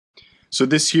So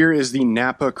this here is the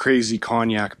Nappa Crazy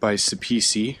Cognac by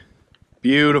Sepici.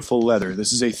 Beautiful leather.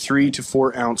 This is a 3 to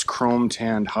 4 ounce chrome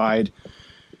tanned hide.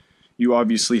 You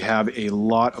obviously have a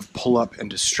lot of pull-up and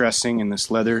distressing in this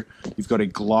leather. You've got a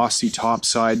glossy top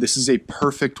side. This is a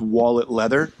perfect wallet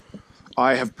leather.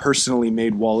 I have personally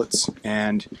made wallets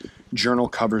and journal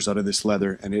covers out of this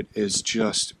leather, and it is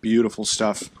just beautiful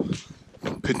stuff.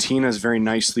 Patinas very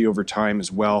nicely over time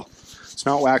as well. It's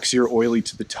not waxy or oily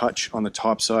to the touch on the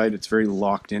top side. It's very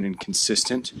locked in and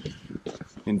consistent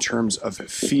in terms of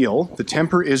feel. The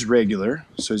temper is regular,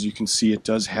 so as you can see, it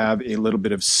does have a little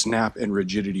bit of snap and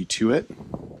rigidity to it.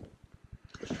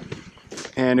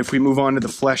 And if we move on to the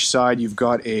flesh side, you've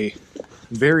got a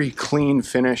very clean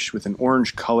finish with an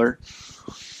orange color.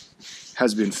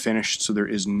 Has been finished, so there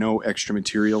is no extra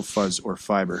material, fuzz, or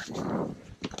fiber.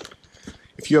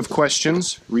 If you have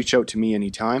questions, reach out to me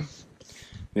anytime.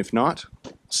 And if not,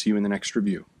 I'll see you in the next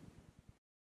review.